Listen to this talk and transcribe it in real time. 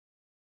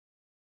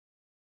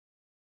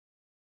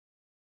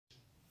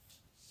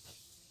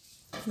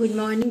Good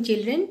morning,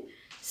 children.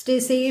 Stay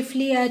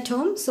safely at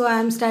home. So I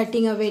am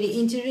starting a very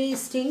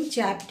interesting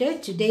chapter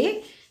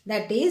today,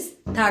 that is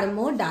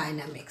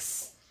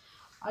thermodynamics.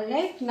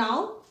 Alright,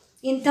 now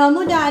in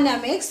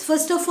thermodynamics,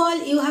 first of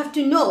all you have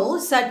to know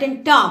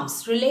certain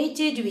terms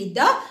related with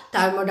the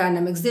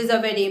thermodynamics. These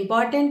are very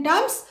important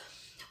terms.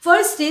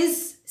 First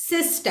is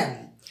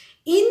system.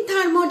 In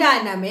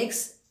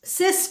thermodynamics,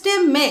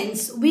 system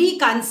means we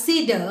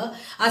consider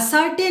a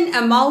certain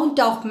amount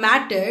of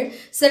matter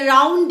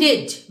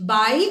surrounded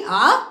by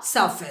a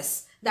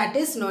surface. That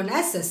is known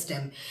as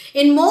system.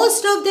 In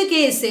most of the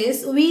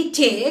cases, we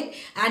take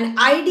an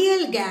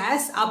ideal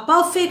gas, a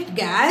perfect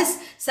gas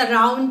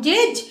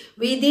surrounded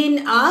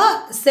within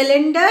a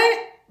cylinder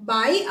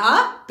by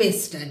a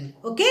piston.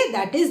 Okay,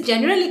 that is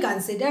generally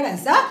considered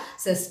as a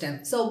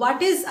system. So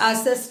what is a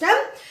system?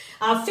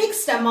 A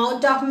fixed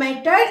amount of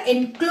matter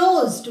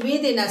enclosed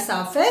within a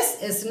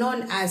surface is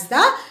known as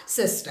the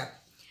system.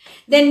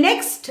 The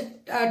next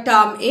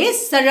term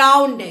is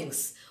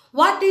surroundings.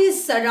 What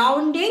is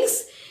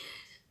surroundings?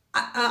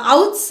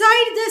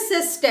 Outside the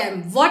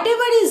system,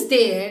 whatever is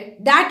there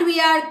that we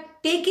are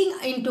taking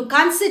into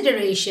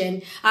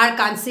consideration are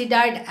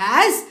considered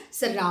as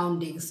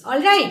surroundings.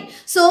 Alright.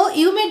 So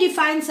you may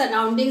define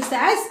surroundings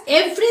as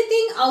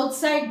everything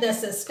outside the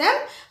system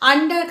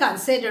under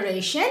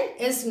consideration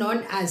is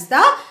known as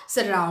the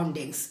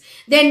surroundings.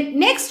 Then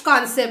next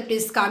concept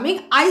is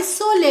coming,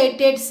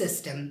 isolated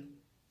system.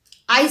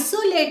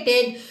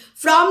 Isolated,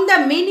 from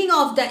the meaning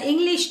of the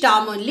English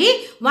term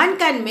only, one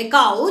can make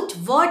out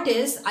what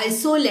is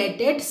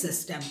isolated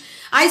system.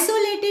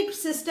 Isolated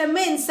system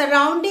means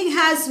surrounding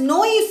has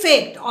no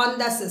effect on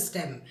the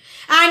system.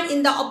 And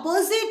in the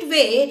opposite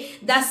way,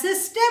 the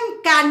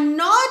system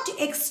cannot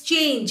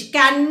exchange,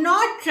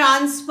 cannot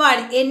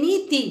transfer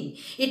anything.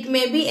 It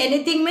may be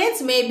anything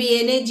means maybe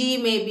energy,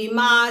 maybe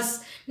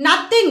mass.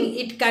 Nothing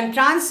it can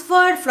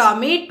transfer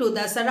from it to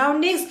the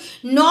surroundings,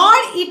 nor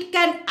it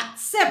can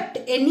accept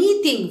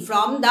anything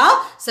from the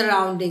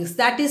surroundings.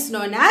 That is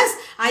known as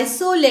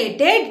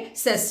isolated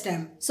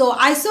system. So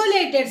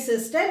isolated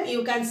system,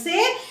 you can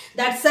say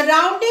that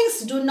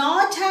surroundings do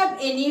not have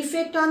any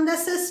effect on the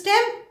system,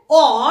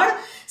 or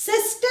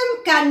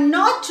system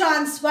cannot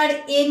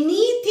transfer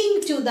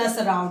anything to the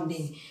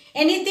surrounding.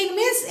 Anything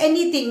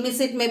means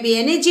it may be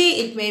energy,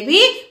 it may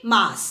be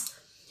mass.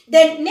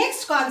 Then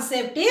next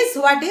concept is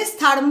what is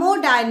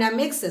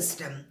thermodynamic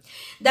system.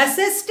 The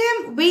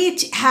system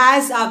which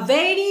has a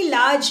very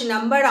large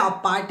number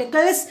of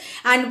particles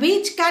and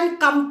which can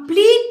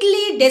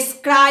completely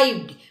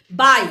described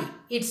by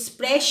its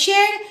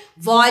pressure,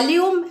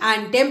 volume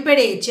and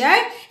temperature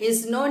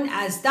is known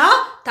as the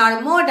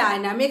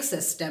thermodynamic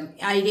system.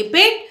 I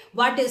repeat,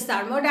 what is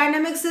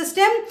thermodynamic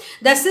system?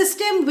 The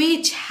system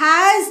which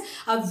has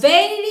a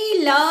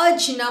very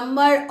large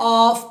number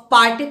of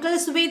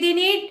particles within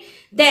it.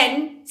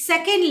 Then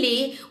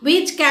secondly,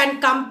 which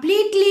can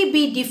completely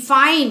be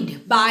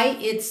defined by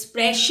its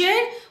pressure,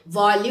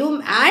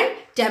 volume and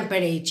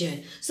temperature.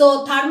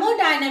 So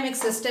thermodynamic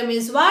system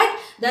is what?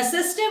 The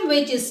system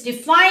which is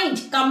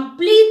defined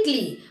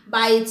completely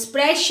by its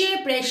pressure.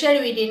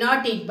 Pressure we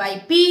denote it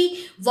by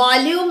P,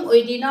 volume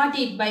we denote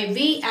it by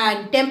V,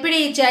 and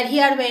temperature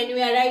here when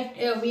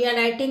we are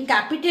writing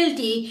capital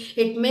T,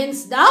 it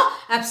means the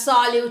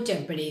absolute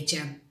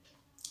temperature.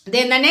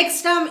 Then the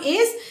next term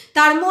is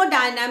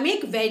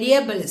thermodynamic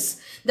variables.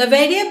 The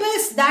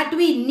variables that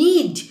we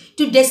need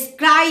to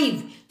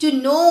describe, to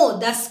know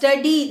the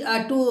study,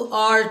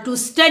 to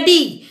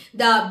study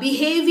the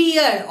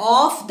behavior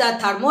of the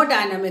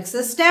thermodynamic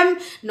system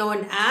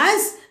known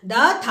as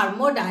the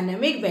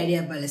thermodynamic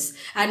variables.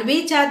 And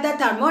which are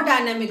the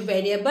thermodynamic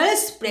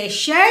variables?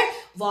 Pressure,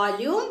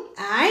 volume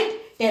and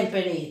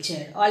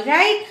temperature.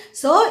 Alright.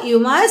 So you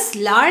must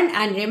learn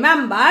and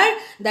remember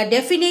the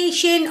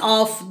definition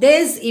of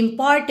these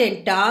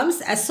important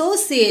terms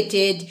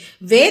associated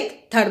with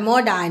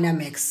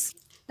thermodynamics.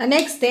 The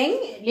next thing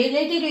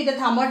related with the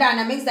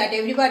thermodynamics that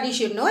everybody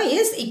should know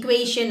is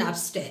equation of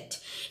state.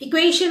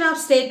 Equation of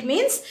state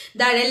means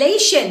the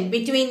relation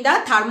between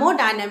the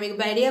thermodynamic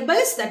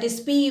variables, that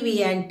is P,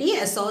 V and T,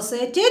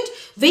 associated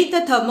with the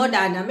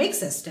thermodynamic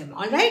system.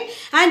 Alright.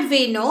 And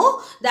we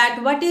know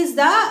that what is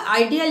the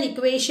ideal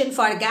equation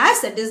for gas,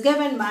 that is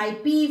given by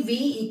PV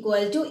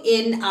equal to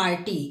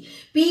nRT.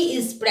 P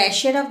is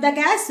pressure of the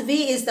gas,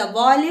 V is the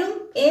volume,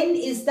 N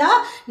is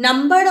the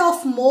number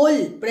of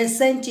mole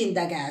present in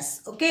the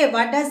gas. Okay,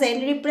 what does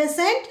N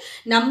represent?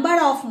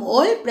 Number of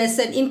mole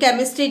present. In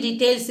chemistry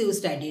details you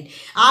studied.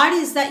 R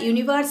is the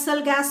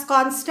universal gas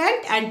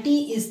constant and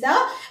T is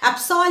the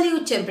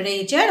absolute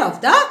temperature of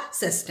the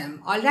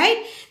system.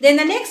 Alright. Then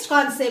the next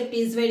concept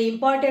is very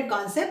important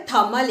concept,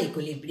 thermal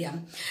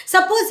equilibrium.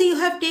 Suppose you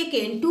have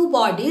taken two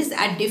bodies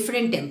at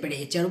different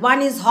temperature.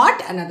 One is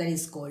hot, another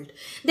is cold.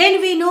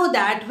 Then we know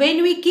that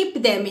when we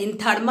keep them in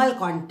thermal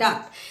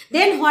contact,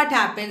 then what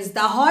happens?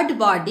 The hot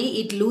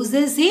body, it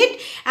loses heat,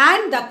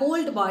 and the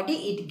cold body,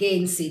 it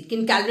gains heat.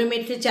 In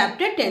calorimetry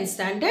chapter 10th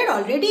standard,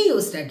 already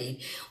you studied.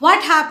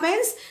 What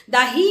happens?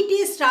 The heat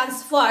is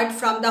transferred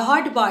from the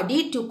hot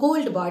body to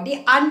cold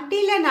body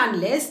until and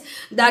unless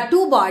the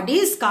two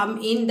bodies come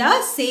in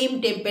the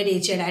same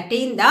temperature,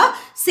 attain the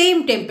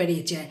same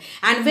temperature.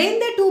 And when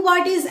the two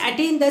bodies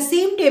attain the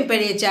same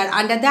temperature,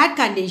 under that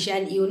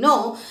condition, you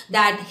know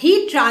that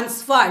heat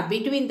transfer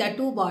between the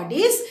two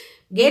bodies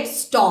gets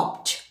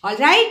stopped.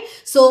 Alright.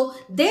 So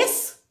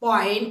this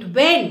point,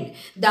 when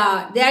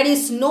there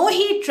is no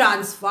heat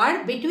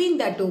transfer between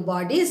the two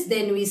bodies,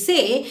 then we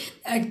say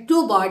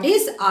two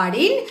bodies are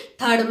in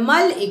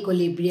thermal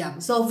equilibrium.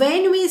 So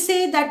when we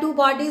say the two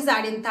bodies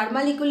are in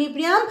thermal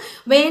equilibrium,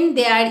 when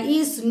there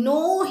is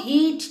no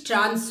heat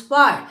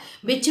transfer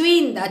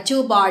between the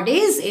two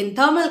bodies in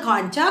thermal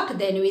contact,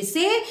 then we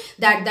say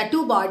that the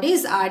two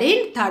bodies are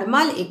in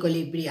thermal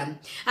equilibrium.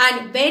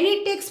 And when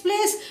it takes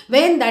place,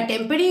 when the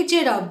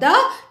temperature of the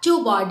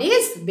two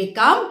bodies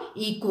become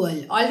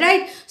equal.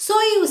 Alright, so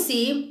you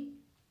see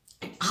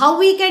how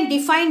we can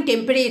define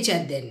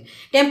temperature then.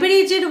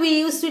 Temperature we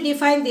used to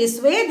define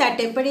this way, that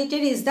temperature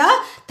is the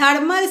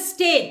thermal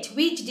state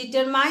which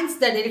determines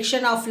the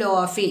direction of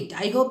flow of heat.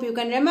 I hope you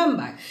can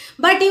remember.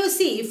 But you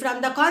see,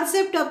 from the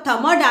concept of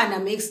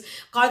thermodynamics,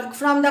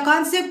 from the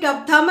concept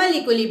of thermal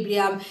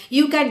equilibrium,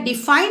 you can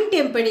define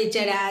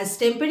temperature as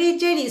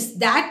temperature is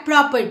that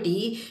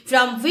property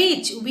from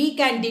which we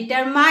can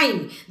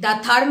determine the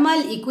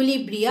thermal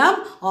equilibrium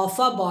of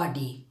a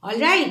body.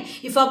 Alright,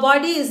 if a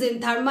body is in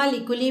thermal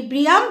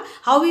equilibrium,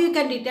 how you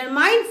can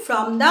determine?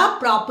 From the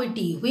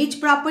property. Which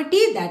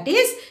property? That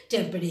is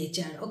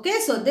temperature.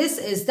 Okay, so this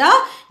is the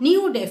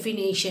new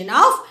definition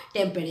of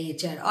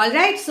temperature.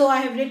 Alright, so I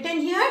have written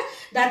here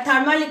that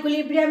thermal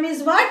equilibrium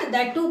is what?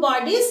 The two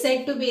bodies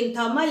said to be in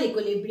thermal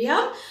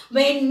equilibrium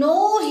when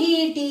no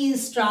heat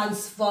is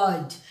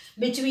transferred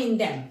between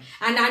them.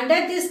 And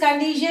under this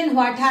condition,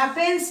 what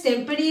happens?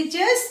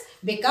 Temperatures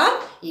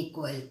become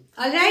equal.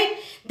 Alright.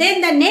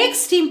 Then the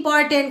next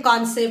important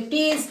concept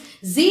is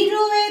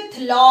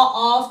 0th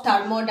law of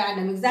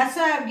thermodynamics. That's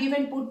why I have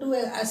given put to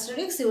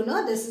asterisk. You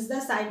know, this is the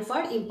sign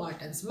for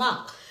importance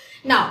mark.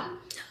 Now,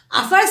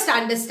 first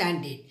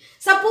understand it.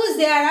 Suppose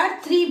there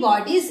are three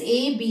bodies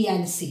A, B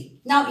and C.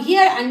 Now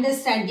here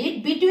understand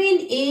it.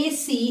 Between A,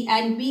 C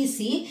and B,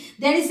 C,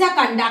 there is a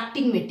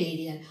conducting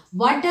material.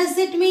 What does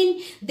it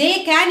mean?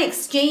 They can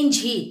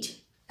exchange heat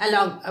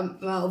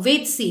along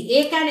with C.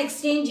 A can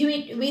exchange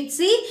heat with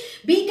C.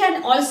 B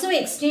can also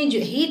exchange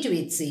heat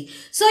with C.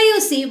 So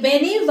you see,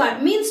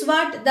 whenever means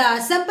what?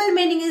 The simple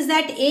meaning is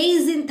that A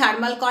is in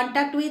thermal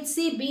contact with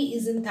C, B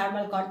is in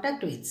thermal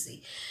contact with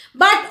C.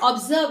 But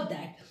observe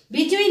that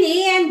between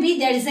A and B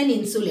there is an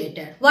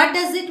insulator. What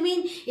does it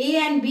mean? A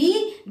and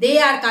B, they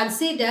are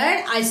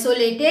considered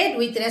isolated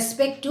with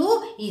respect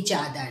to each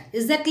other.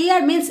 Is that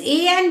clear? Means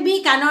A and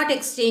B cannot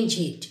exchange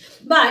heat.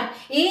 But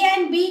A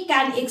and B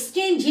can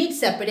exchange heat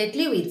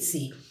separately with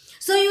C.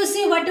 So you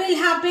see what will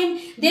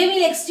happen? They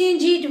will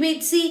exchange heat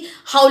with C.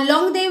 How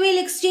long they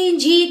will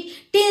exchange heat?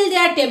 Till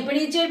their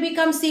temperature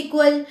becomes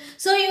equal.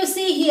 So you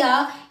see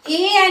here,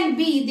 A and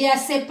B, they are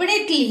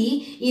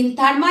separately in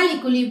thermal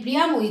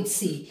equilibrium with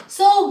C.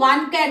 So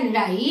one can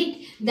write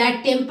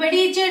that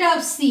temperature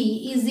of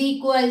C is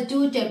equal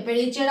to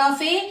temperature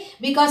of A,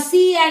 because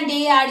C and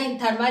A are in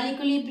thermal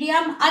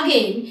equilibrium.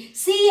 Again,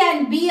 C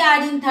and B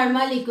are in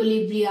thermal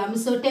equilibrium.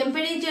 So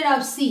temperature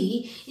of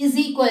C is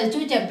equal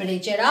to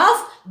temperature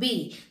of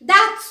B.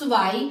 That's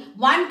why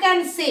one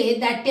can say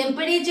that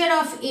temperature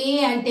of A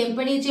and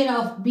temperature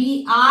of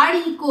B are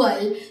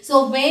equal.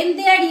 So when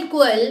they are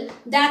equal,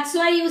 that's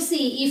why you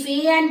see, if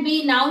A and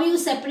B, now you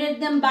separate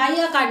them by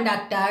a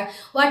conductor,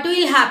 what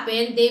will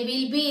happen? They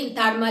will be in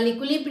thermal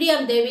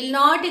equilibrium. They will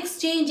not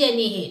exchange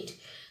any heat.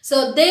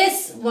 So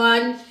this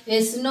one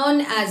is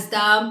known as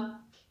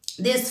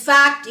this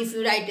fact. If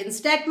you write in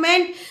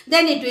statement,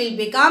 then it will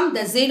become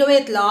the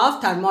 0th law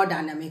of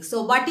thermodynamics.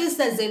 So what is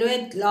the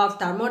 0th law of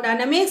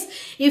thermodynamics?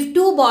 If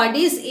two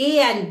bodies A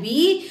and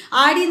B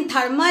are in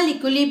thermal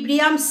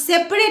equilibrium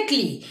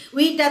separately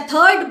with a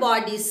third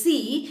body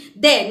C,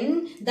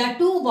 then the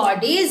two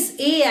bodies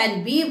A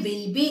and B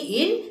will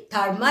be in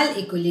thermal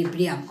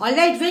equilibrium.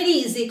 Alright, very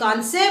easy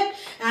concept,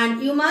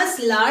 and you must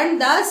learn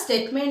the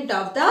statement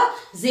of the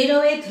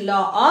 0th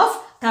law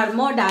of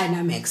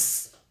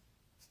thermodynamics.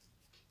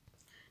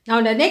 Now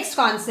the next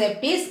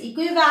concept is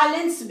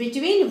equivalence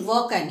between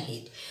work and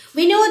heat.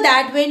 We know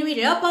that when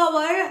we rub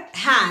our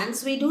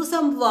hands, we do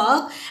some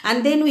work,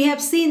 and then we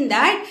have seen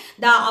that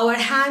our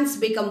hands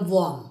become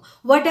warm.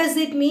 What does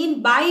it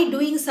mean? By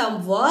doing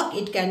some work,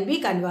 it can be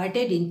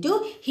converted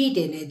into heat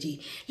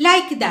energy.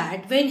 Like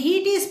that, when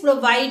heat is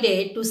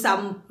provided to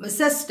some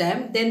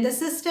system, then the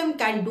system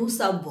can do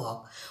some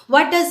work.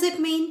 What does it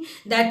mean?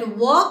 That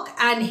work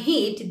and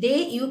heat,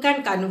 you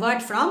can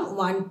convert from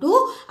one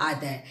to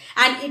other.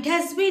 And it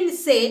has been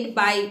said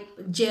by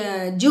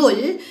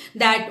Joule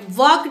that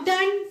work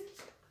done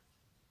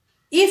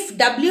if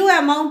W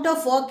amount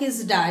of work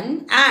is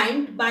done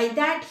and by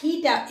that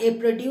heat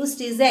produced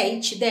is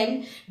H,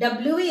 then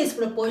W is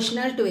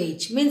proportional to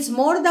H. Means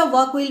more the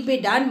work will be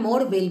done,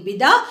 more will be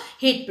the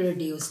heat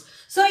produced.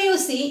 So you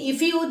see,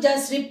 if you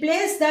just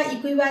replace the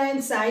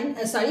equivalent sign,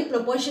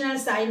 proportional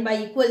sign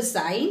by equal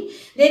sign,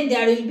 then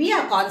there will be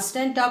a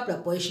constant of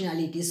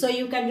proportionality. So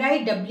you can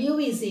write W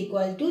is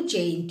equal to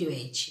J into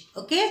H.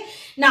 Okay.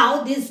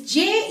 Now this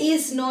J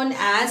is known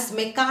as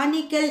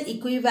mechanical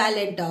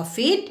equivalent of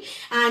heat,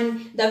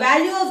 and the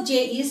value of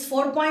J is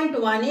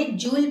 4.18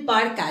 joule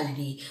per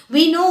calorie.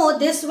 We know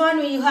this one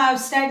we have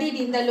studied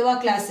in the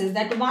lower classes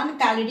that 1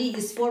 calorie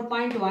is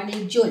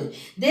 4.18 joule.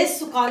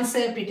 This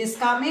concept, it is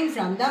coming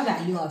from the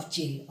value of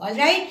J.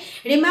 Alright.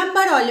 Remember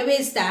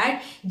always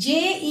that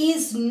J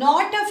is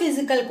not a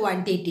physical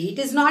quantity. It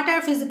is not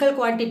a physical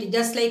quantity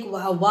just like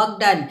work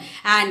done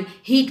and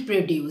heat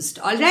produced.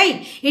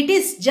 Alright. It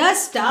is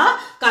just a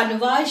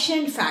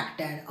conversion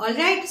factor.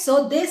 Alright.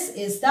 So this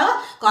is the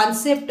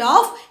concept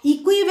of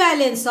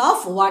equivalence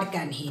of work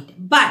and heat.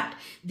 But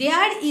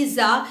there is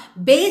a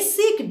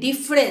basic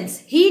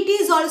difference. Heat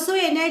is also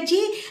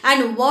energy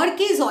and work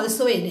is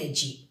also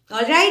energy.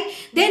 Alright,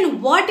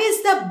 then what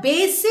is the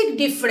basic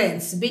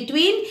difference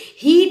between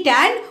heat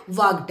and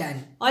work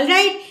done?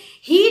 Alright,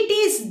 heat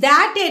is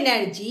that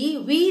energy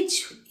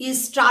which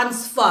is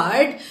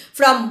transferred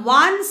from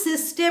one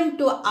system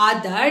to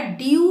other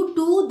due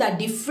to the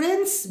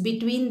difference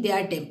between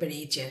their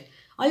temperature.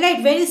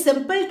 Alright, very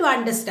simple to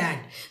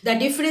understand the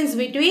difference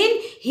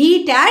between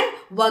heat and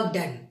work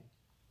done.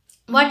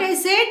 What I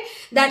said,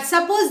 that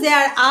suppose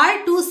there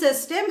are two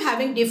systems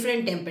having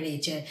different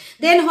temperature,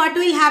 then what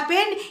will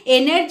happen?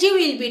 Energy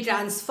will be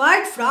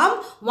transferred from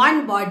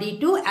one body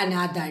to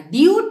another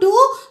due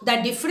to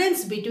the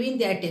difference between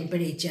their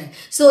temperature.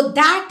 So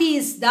that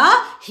is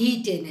the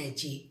heat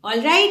energy.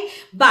 Alright,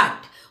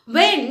 but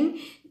when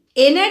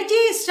energy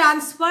is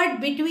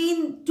transferred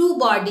between two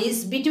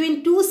bodies,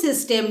 between two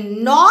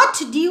systems, not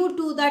due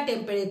to the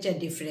temperature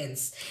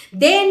difference,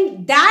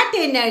 then that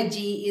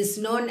energy is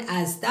known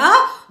as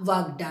the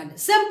work done.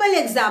 Simple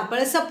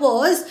example,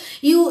 suppose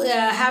you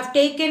have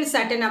taken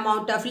certain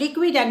amount of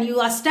liquid and you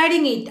are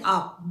stirring it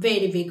up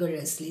very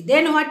vigorously.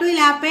 Then what will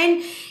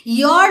happen?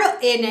 Your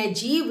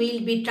energy will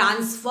be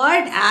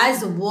transferred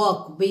as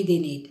work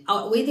within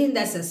it, within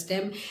the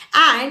system.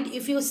 And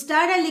if you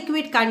stir a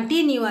liquid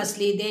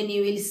continuously, then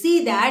you will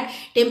see that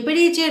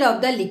temperature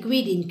of the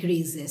liquid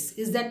increases.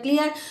 Is that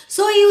clear?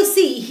 So you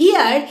see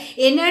here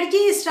energy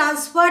is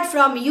transferred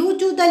from you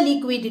to the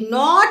liquid,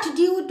 not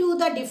due to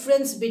the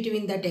difference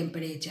between the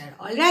temperature.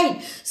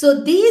 Alright.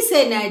 So this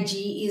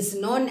energy is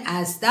known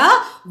as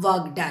the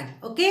work done.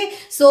 Okay.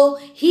 So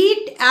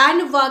heat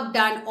and work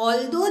done,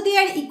 although they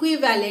are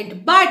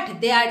equivalent,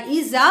 but there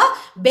is a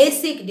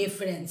basic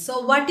difference. So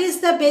what is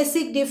the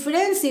basic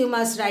difference? You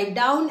must write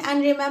down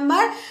and remember,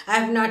 I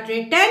have not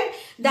written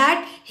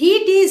that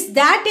heat is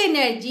that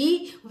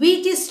energy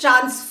which is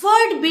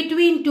transferred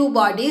between two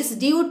bodies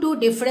due to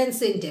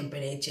difference in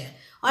temperature.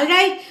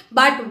 Alright,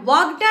 but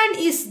work done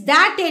is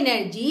that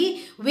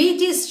energy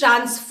which is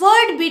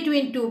transferred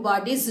between two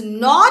bodies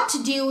not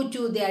due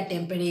to their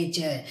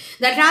temperature.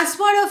 The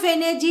transfer of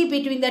energy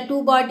between the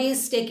two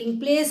bodies taking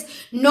place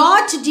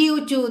not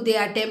due to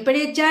their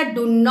temperature,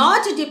 do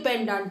not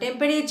depend on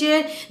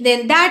temperature,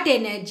 then that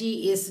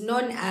energy is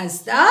known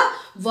as the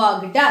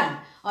work done.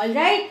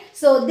 Alright,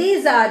 so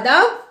these are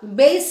the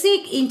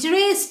basic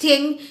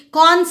interesting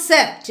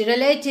concept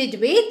related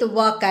with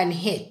work and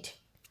heat.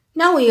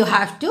 Now you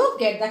have to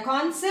get the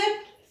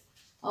concept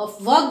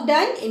of work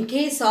done in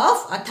case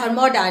of a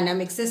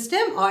thermodynamic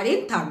system or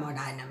in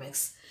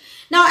thermodynamics.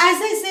 Now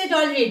as I said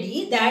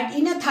already that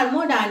in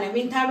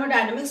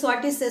thermodynamics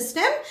what is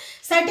system?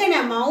 Certain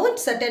amount,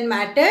 certain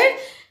matter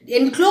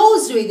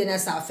enclosed within a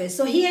surface.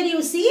 So here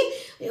you see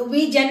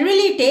we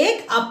generally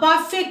take a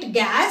perfect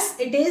gas.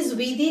 It is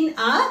within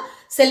a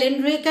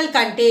cylindrical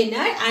container,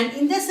 and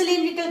in the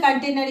cylindrical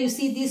container you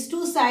see these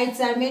two sides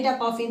are made up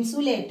of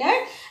insulator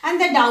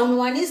and the down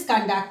one is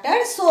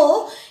conductor.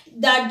 So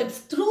that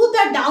through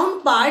the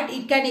down part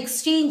it can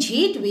exchange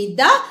heat with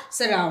the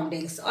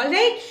surroundings.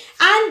 Alright,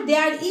 and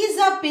there is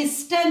a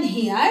piston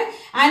here,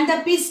 and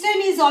the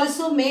piston is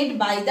also made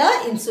by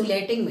the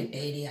insulating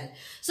material.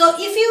 So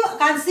if you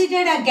consider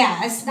a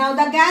gas, now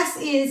the gas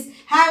is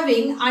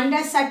having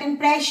under certain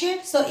pressure.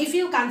 So if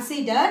you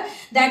consider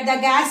that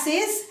the gas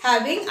is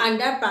having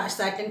under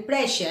certain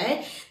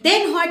pressure,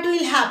 then what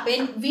will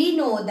happen? We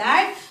know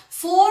that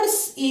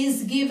force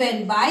is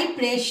given by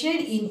pressure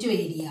into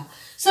area.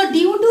 So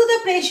due to the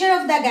pressure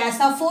of the gas,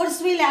 a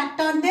force will act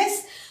on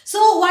this.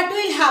 So what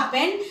will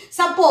happen?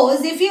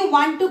 Suppose if you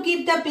want to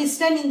keep the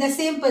piston in the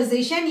same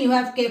position, you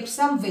have kept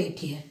some weight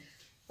here.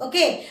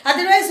 Okay,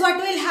 otherwise what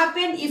will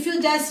happen? If you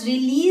just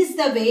release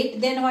the weight,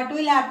 then what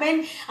will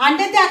happen?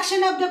 Under the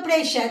action of the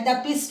pressure,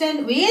 the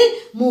piston will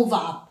move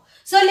up.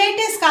 So let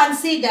us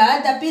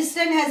consider the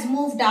piston has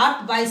moved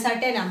up by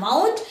certain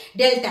amount,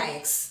 delta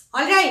x.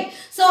 Alright,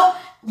 so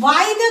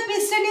why the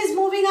piston is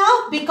moving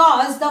up?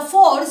 Because the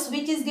force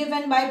which is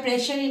given by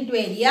pressure into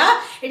area,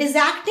 it is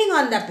acting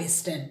on the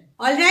piston.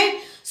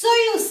 Alright. So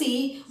you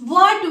see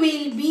what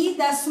will be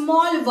the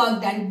small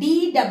work done,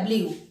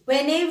 dW.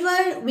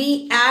 Whenever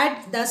we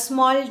add the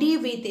small d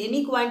with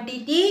any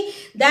quantity,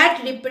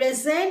 that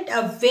represent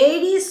a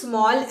very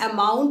small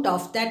amount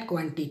of that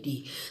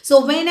quantity.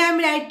 So when I am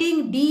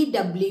writing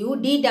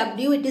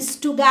dW it is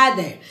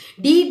together.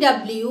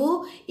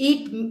 dW,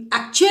 it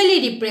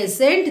actually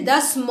represent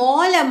the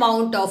small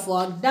amount of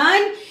work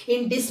done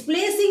in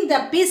displacing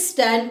the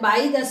piston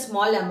by the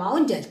small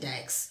amount delta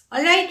x.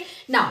 Alright.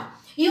 Now,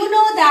 you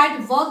know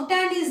that work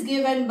done is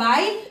given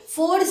by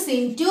force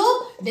into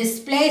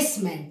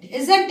displacement,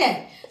 isn't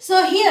it?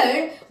 So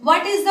here,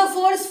 what is the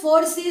force?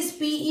 Force is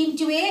P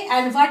into A,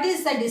 and what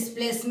is the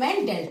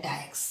displacement? Delta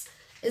x.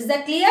 Is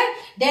that clear?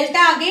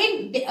 Delta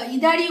again,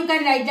 either you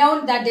can write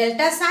down the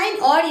delta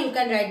sign or you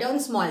can write down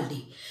small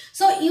d.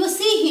 So you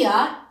see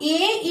here,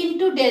 A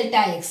into delta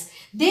x.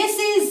 This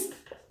is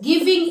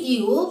giving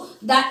you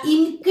the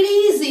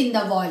increase in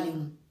the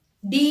volume,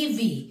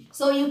 dV.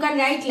 So you can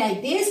write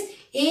like this.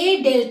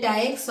 A delta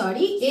x,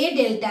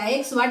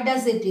 what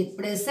does it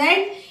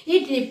represent?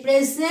 It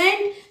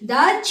represents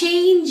the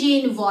change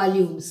in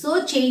volume.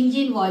 So change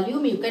in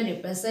volume you can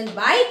represent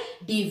by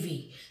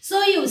dV.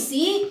 So you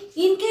see,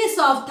 in case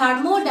of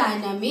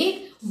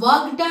thermodynamic,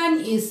 work done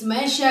is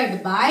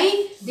measured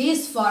by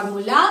this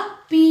formula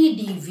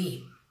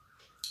PdV.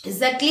 Is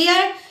that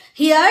clear?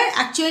 Here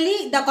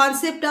actually the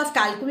concept of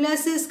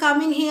calculus is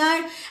coming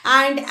here,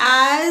 and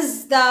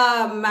as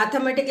the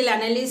mathematical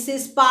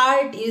analysis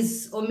part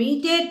is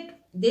omitted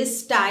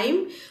this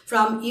time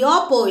from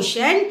your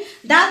portion,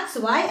 that's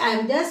why I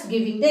am just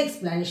giving the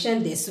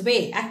explanation this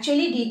way.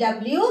 Actually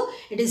dW,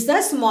 it is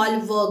the small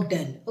work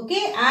done,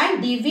 okay,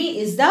 and dV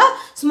is the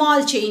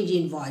small change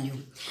in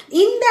volume.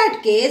 In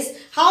that case,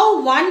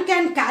 how one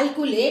can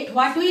calculate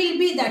what will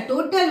be the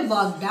total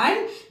work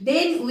done?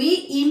 Then we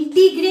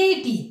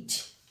integrate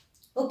it.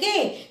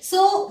 Okay,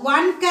 so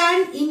one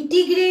can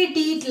integrate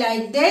it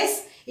like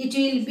this. It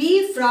will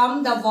be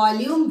from the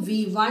volume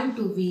V1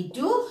 to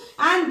V2,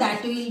 and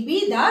that will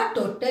be the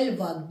total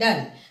work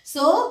done.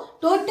 So,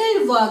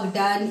 total work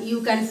done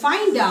you can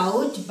find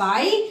out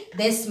by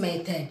this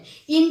method.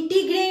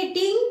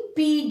 Integrating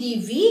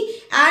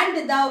PdV,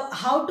 and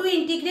how to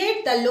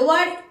integrate the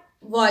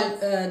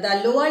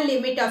lower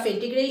limit of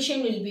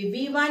integration will be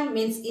V1,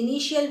 means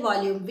initial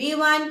volume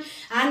V1,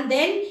 and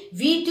then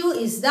V2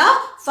 is the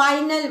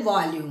final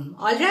volume.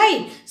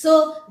 Alright.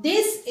 So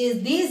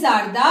these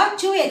are the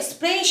two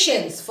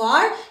expressions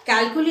for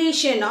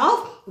calculation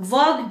of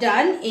work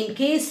done in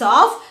case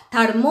of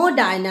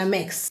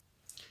thermodynamics.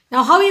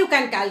 Now how you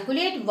can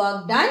calculate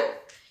work done?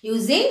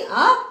 Using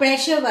a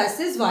pressure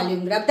versus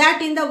volume graph.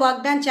 That in the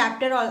work done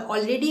chapter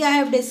already I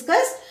have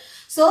discussed.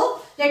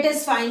 So, let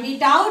us find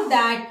it out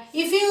that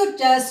if you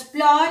just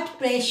plot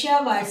pressure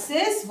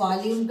versus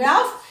volume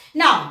graph.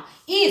 Now,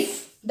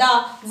 if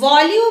the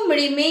volume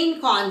remain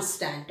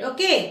constant,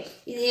 okay,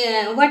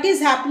 what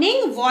is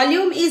happening?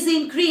 Volume is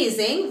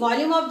increasing.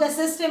 Volume of the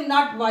system,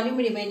 not volume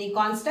remaining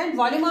constant.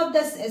 Volume of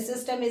the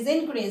system is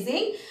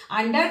increasing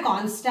under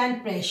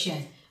constant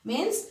pressure.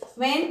 Means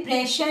when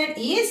pressure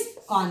is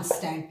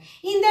constant.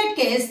 In that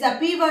case, the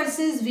P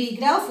versus V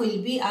graph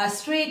will be a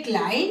straight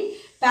line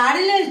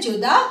parallel to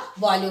the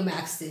volume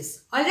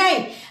axis.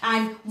 Alright.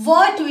 And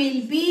what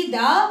will be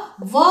the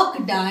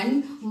work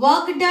done?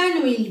 Work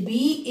done will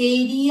be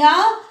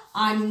area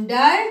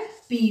under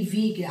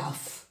PV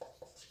graph.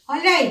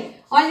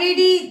 Alright.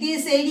 Already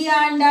this area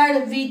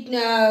under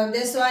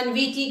this one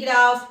VT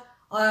graph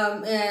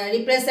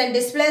represent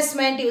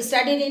displacement. You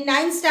studied in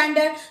 9th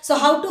standard. So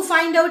how to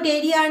find out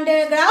area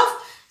under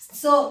graph?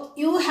 So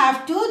you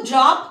have to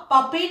drop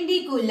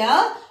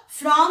perpendicular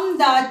from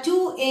the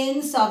two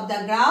ends of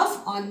the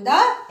graph on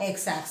the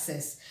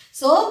x-axis.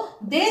 So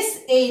this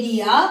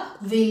area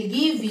will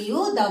give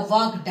you the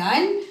work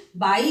done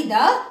by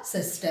the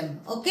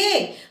system.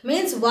 Okay,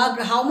 means work,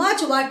 how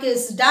much work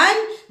is done,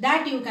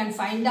 that you can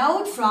find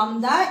out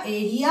from the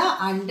area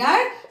under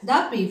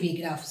the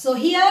PV graph. So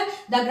here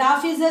the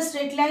graph is a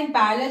straight line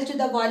parallel to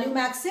the volume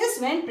axis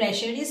when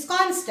pressure is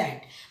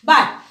constant.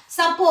 But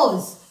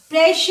suppose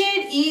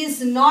pressure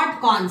is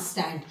not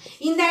constant.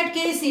 In that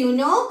case, you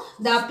know,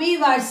 the P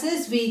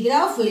versus V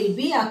graph will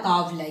be a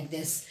curve like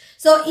this.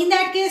 So in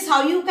that case,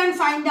 how you can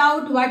find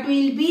out what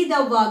will be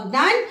the work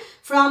done?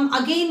 From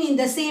again in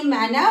the same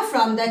manner,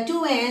 from the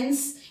two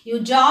ends,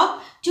 you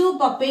drop two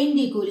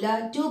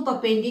perpendicular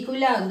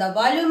on the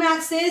volume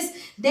axis.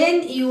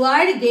 Then you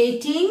are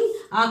getting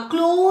a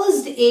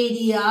closed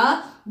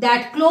area.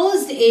 That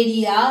closed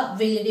area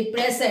will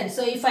represent.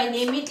 So if I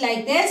name it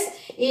like this,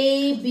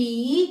 A,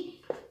 B,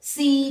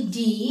 C,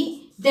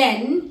 D,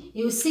 then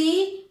you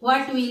see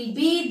what will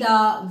be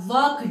the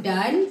work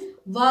done.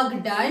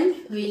 Work done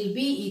will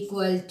be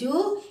equal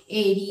to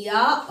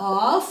area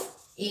of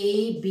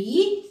A,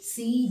 B,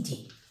 C,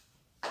 D.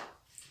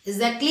 Is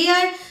that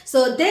clear?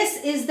 So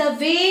this is the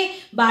way,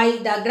 by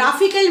the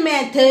graphical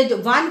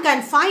method, one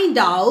can find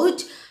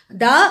out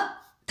the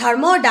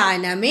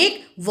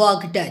thermodynamic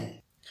work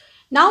done.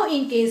 Now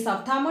in case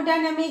of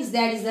thermodynamics,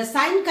 there is a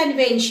sign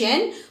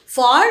convention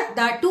for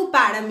the two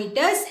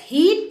parameters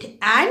heat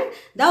and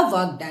the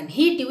work done.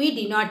 Heat we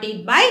denote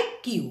it by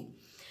Q.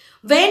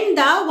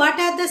 What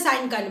are the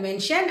sign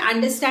convention?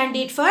 Understand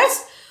it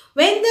first.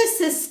 When the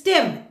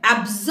system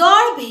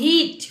absorb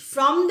heat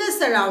from the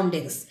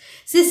surroundings,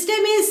 system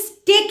is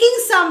taking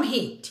some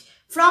heat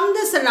from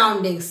the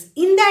surroundings.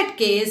 In that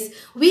case,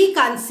 we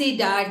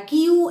consider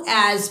Q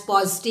as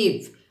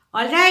positive.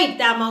 Alright,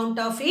 the amount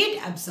of heat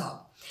absorbed.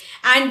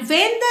 And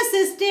when the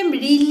system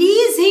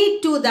release heat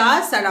to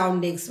the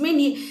surroundings,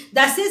 meaning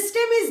the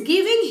system is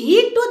giving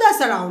heat to the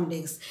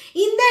surroundings,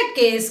 in that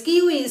case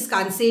Q is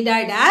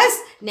considered as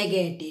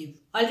negative.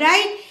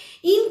 Alright.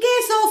 In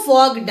case of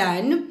work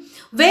done,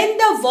 when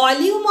the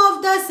volume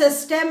of the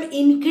system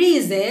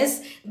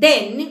increases,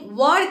 then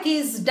work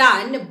is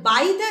done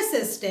by the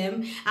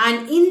system,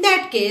 and in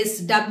that case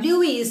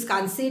W is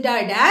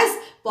considered as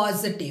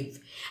positive.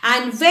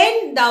 And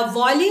when the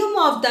volume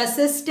of the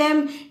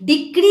system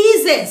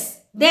decreases,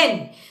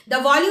 then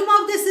the volume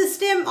of the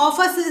system of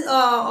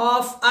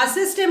a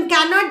system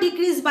cannot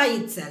decrease by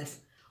itself.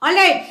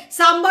 Alright,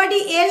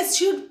 somebody else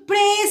should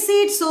press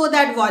it so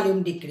that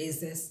volume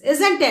decreases,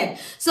 isn't it?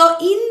 So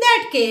in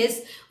that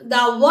case,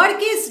 the work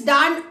is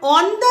done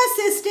on the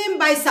system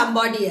by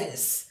somebody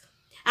else.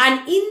 And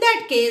in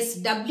that case,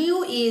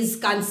 W is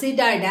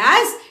considered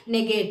as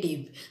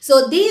negative.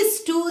 So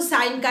these two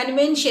sign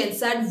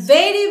conventions are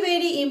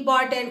very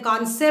important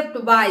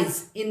concept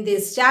wise in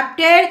this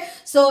chapter.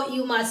 So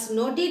you must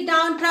note it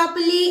down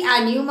properly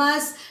and you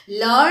must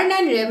learn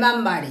and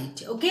remember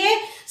it.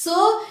 Okay.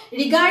 So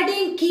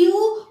regarding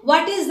Q,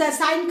 what is the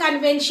sign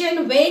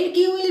convention when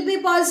Q will be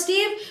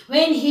positive?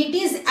 When heat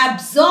is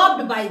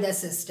absorbed by the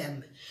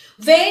system.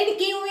 When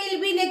Q will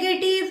be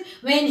negative?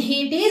 When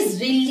heat is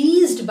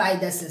released by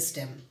the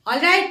system.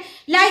 Alright,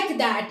 like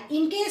that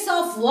in case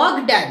of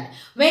work done,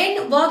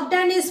 when work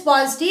done is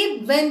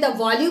positive, when the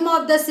volume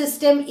of the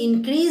system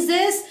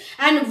increases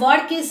and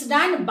work is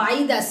done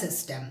by the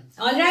system.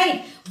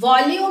 Alright,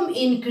 volume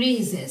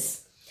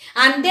increases.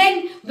 And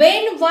then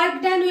when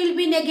work done will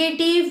be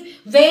negative,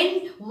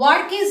 when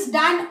work is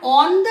done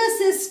on the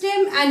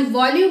system and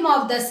volume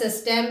of the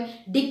system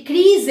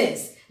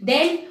decreases,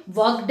 then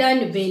work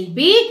done will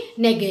be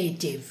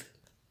negative.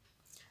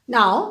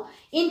 Now,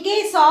 in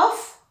case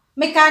of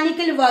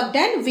mechanical work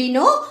done, we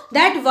know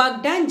that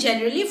work done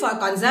generally for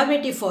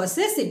conservative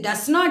forces, it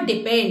does not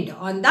depend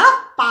on the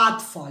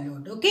path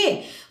followed.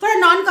 Okay. For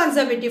a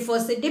non-conservative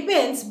force, it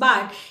depends.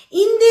 But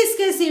in this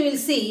case, you will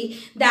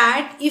see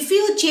that if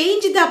you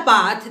change the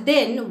path,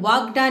 then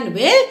work done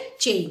will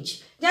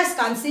change. Just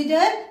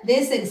consider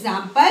this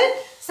example.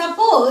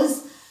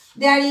 Suppose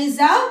there is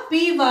a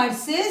P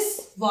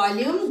versus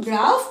volume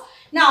graph.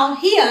 Now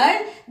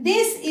here,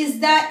 this is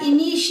the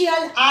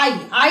initial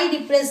I. I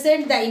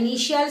represent the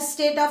initial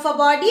state of a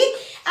body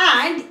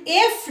and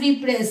F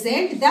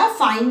represent the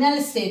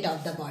final state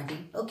of the body.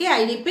 Okay,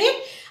 I repeat,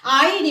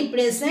 I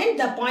represent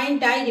the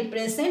point, I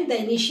represent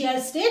the initial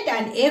state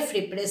and F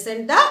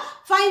represent the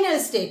final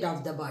state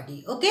of the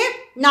body. Okay,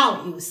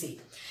 now you see.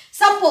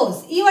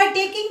 Suppose you are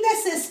taking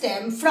the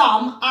system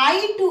from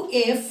I to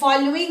F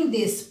following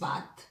this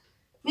path.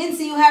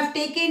 Means you have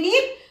taken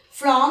it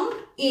from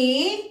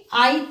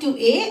I to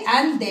A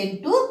and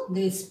then to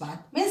this path.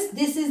 Means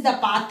this is the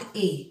path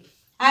A.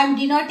 I am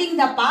denoting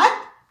the path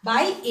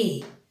by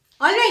A.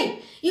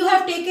 Alright. You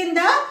have taken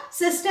the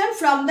system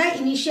from the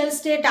initial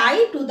state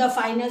I to the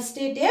final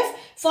state F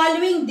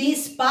following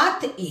this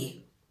path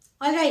A.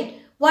 Alright.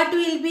 What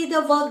will be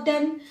the work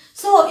done?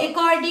 So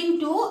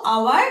according to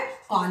our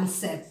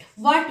concept,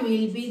 what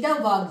will be the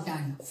work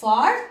done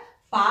for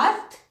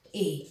path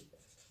A?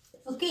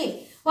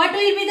 Okay. What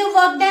will be the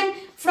work done?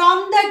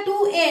 From the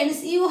two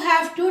ends, you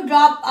have to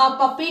drop a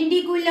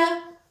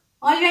perpendicular,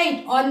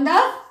 alright, on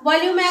the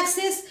volume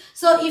axis.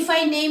 So, if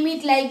I name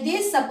it like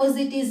this, suppose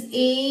it is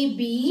A,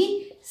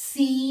 B,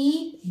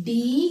 C,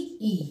 D,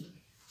 E.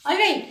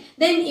 Alright,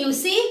 then you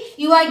see,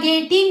 you are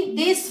getting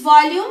this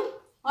volume,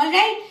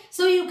 alright.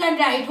 So, you can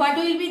write what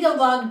will be the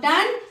work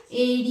done?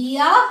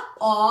 Area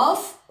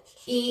of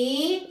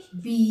A,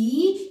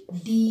 B,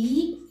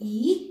 D,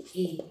 E,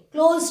 A.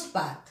 Closed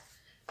path.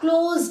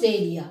 Closed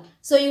area.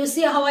 So you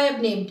see how I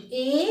have named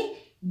A,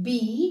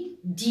 B,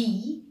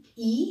 D,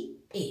 E,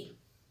 A.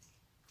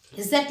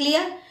 Is that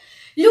clear?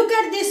 Look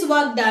at this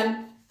work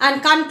done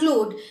and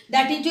conclude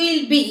that it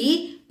will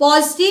be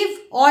positive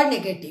or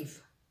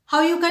negative.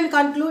 How you can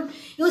conclude?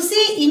 You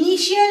see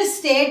initial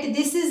state,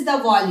 this is the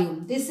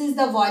volume. This is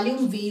the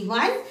volume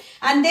V1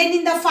 and then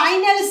in the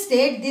final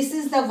state, this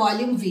is the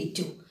volume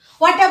V2.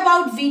 What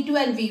about V2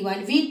 and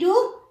V1?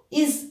 V2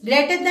 is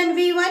greater than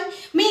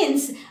V1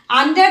 means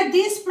under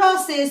this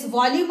process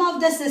volume of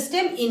the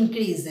system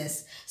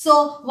increases.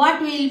 So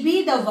what will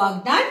be the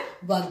work done?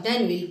 Work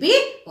done will be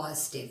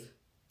positive.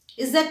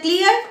 Is that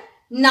clear?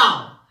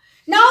 Now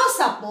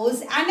suppose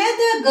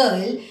another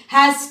girl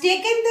has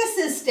taken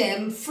the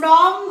system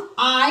from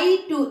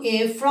I to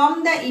F,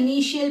 from the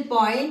initial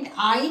point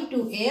I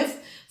to F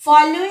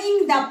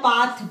following the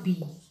path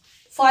B.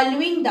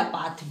 Following the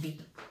path B.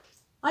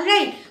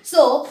 Alright,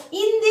 so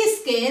in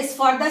this case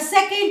for the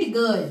second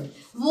girl,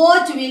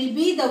 what will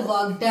be the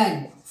work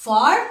done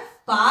for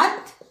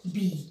path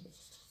B?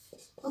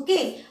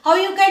 Okay, how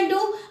you can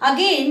do?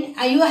 Again,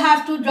 you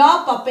have to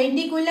draw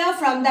perpendicular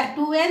from the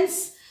two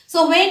ends.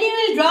 So when you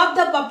will drop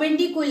the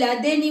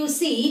perpendicular, then you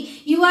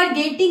see you are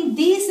getting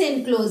this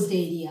enclosed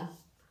area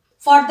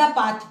for the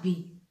path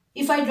B.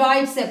 If I draw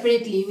it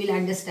separately, you will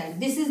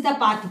understand. This is the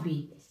path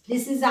B.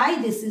 This is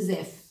I, this is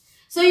F.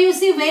 So you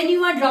see when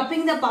you are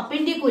dropping the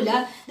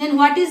perpendicular, then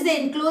what is the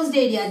enclosed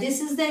area?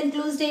 This is the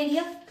enclosed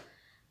area.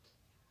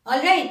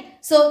 Alright,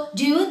 so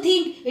do you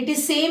think it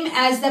is same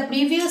as the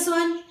previous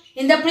one?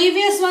 In the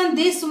previous one,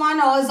 this one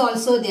was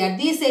also there.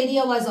 This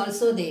area was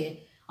also there.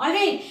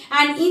 Alright,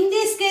 and in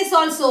this case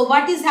also,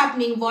 what is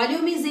happening?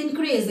 Volume is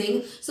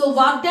increasing. So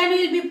work done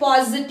will be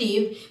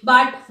positive.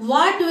 But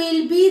what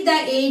will be the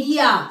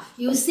area?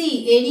 You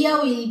see, area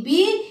will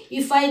be,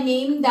 if I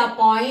name the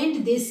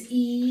point, this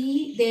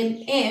E,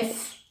 then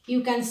F,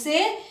 you can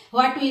say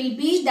what will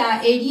be the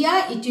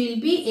area? It will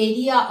be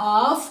area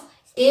of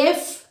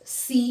F,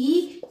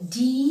 C,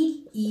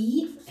 D,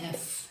 E,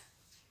 F.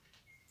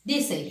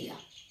 This area.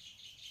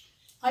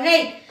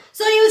 Alright.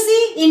 So you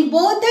see, in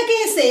both the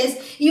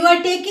cases, you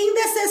are taking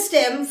the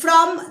system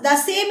from the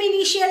same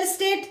initial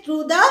state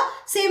to the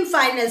same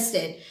final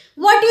state.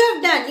 What you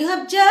have done? You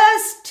have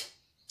just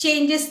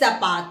changes the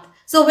path.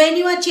 So when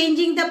you are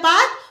changing the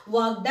path,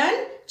 work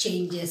done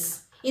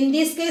changes. In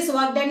this case,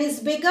 work done is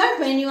bigger.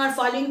 When you are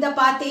following the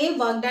path A,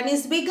 work done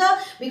is bigger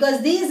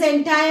because this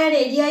entire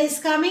area is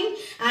coming.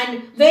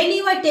 And when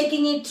you are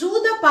taking it through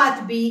the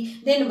path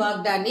B, then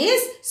work done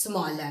is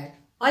smaller.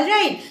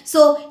 Alright,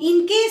 so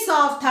in case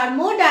of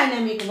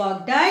thermodynamic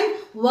work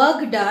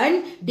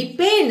done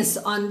depends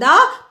on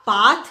the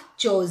path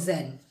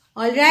chosen.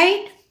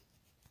 Alright,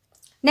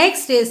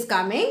 next is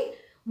coming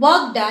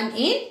work done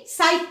in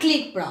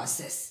cyclic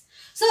process.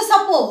 So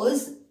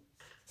suppose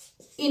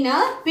in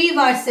a P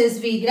versus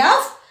V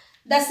graph,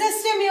 the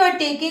system you are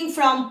taking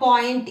from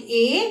point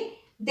A,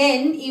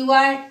 then you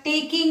are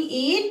taking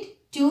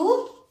it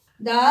to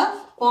the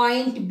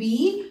point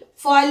B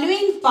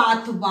following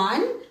path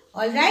 1.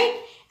 Alright,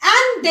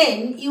 and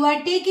then you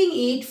are taking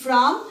it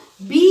from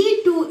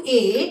B to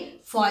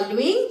A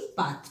following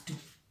path 2.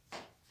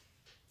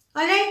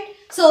 Alright,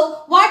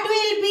 so what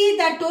will be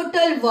the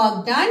total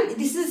work done?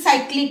 This is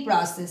cyclic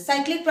process.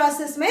 Cyclic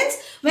process means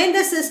when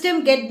the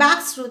system get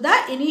back to the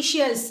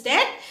initial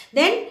state,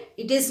 then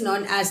it is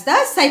known as the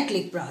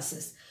cyclic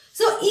process.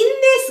 So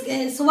in this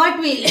case, what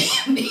will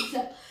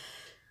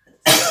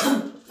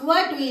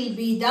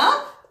be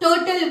the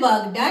total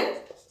work done?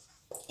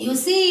 You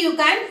see, you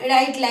can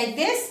write like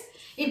this.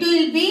 It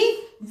will be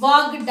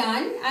work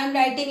done. I am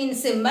writing in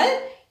symbol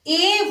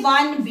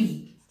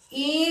A1B.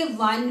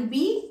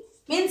 A1B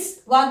means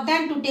work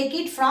done to take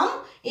it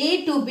from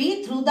A to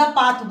B through the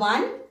path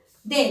 1.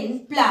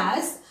 Then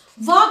plus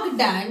work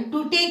done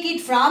to take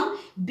it from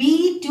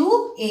B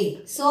to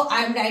A. So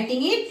I am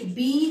writing it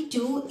B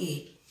to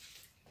A.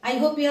 I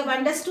hope you have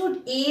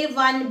understood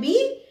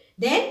A1B,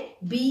 then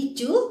B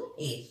to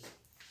A.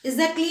 Is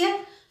that clear?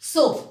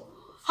 So,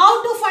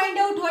 how to find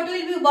out what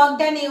will be work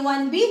done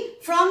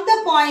A1B? From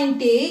the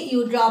point A,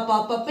 you drop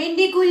a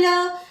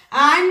perpendicular,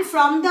 and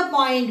from the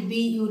point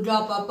B, you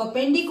drop a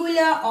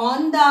perpendicular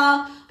on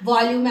the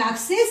volume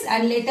axis,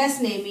 and let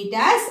us name it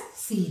as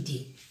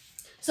CD.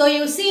 So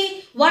you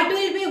see what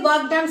will be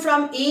work done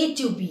from A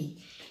to B.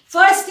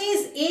 First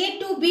is A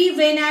to B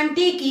when I am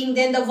taking,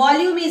 then the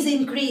volume is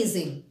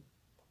increasing.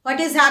 What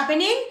is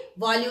happening?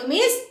 Volume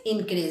is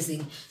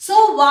increasing.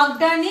 So work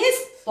done is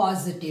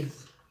positive.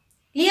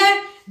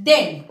 Clear?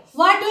 Then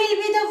what will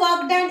be the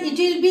work done? It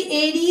will be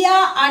area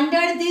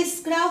under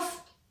this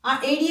graph.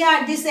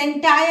 Area, this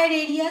entire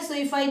area. So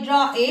if I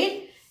draw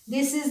it,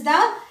 this is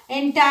the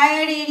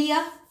entire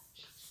area.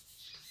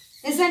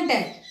 Isn't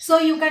it? So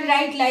you can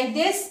write like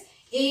this.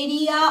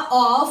 Area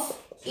of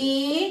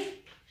A,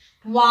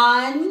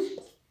 1,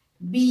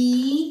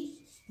 B,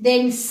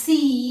 then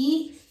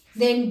C,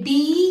 then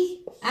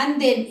D,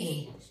 and then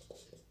A.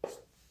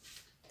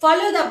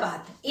 Follow the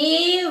path.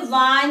 A,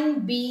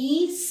 1,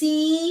 B,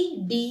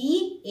 C,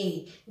 D,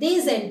 A.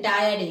 This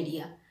entire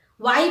area.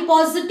 Why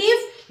positive?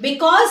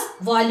 Because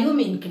volume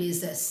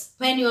increases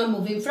when you are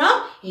moving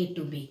from A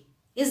to B.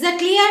 Is that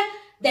clear?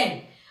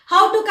 Then,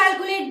 how to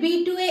calculate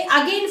B to A?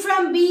 Again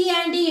from B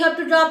and A, you have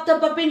to drop the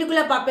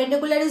perpendicular.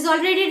 Perpendicular is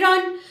already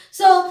drawn.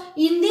 So,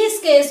 in this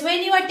case,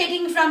 when you are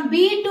taking from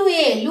B to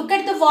A, look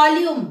at the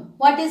volume.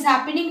 What is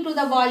happening to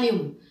the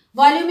volume?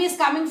 Volume is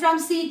coming from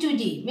C to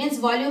D. Means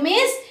volume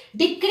is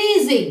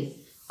decreasing.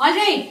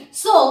 Alright.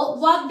 So,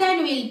 work done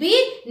will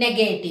be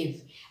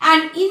negative.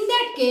 And in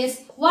that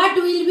case, what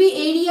will be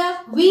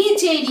area?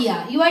 Which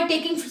area? You are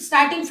taking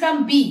starting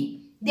from B.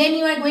 Then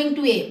you are going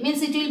to A.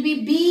 Means it will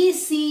be B,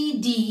 C,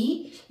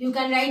 D. You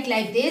can write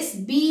like this.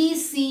 B,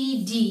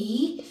 C,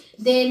 D.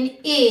 Then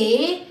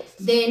A.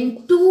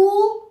 Then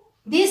 2.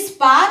 This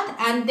path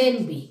and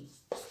then B.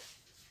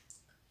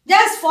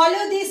 Just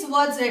follow these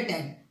words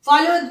written.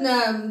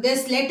 Follow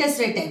this letters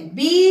written.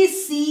 B,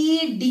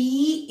 C,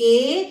 D,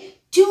 A,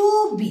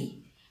 2B.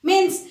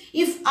 Means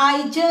if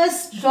I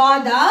just draw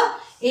the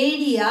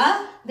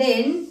area,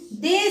 then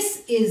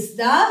this is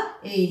the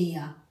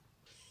area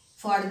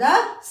for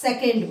the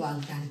second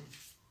work done.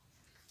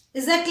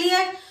 Is that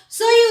clear?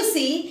 So you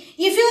see,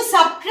 if you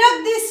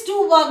subtract these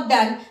two work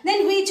done,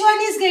 then which one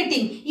is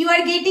getting? You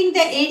are getting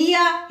the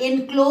area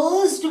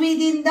enclosed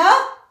within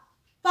the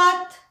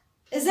path.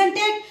 Isn't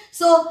it?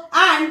 So,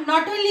 and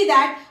not only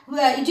that,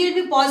 it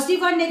will be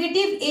positive or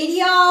negative.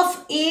 Area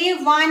of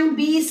A1,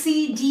 B,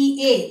 C, D,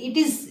 A. It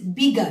is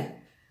bigger.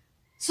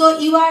 So,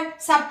 you are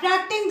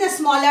subtracting the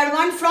smaller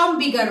one from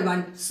bigger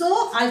one.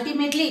 So,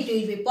 ultimately it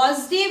will be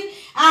positive.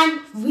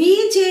 And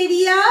which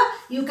area?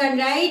 You can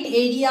write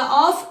area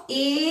of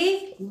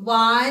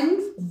A1,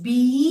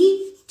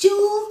 B,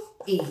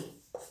 2A.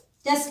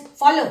 Just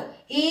follow.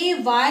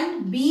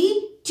 A1,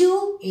 B,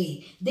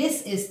 2A.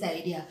 This is the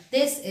area.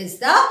 This is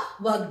the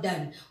work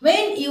done.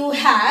 When you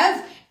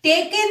have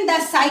taken the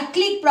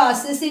cyclic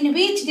process, in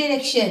which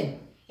direction?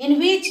 In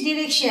which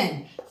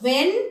direction?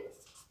 When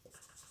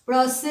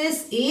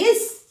process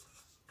is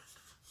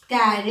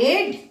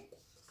carried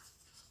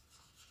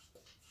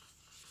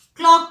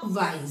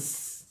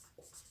clockwise.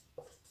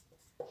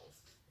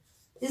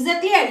 Is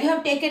that clear? You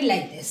have taken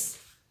like this.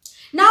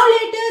 Now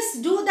let us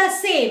do the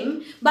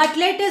same, but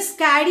let us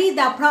carry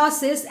the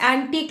process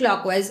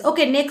anti-clockwise.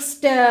 Okay,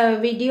 next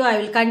video I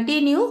will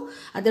continue.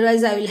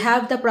 Otherwise I will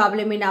have the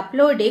problem in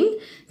uploading.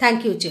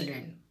 Thank you,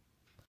 children.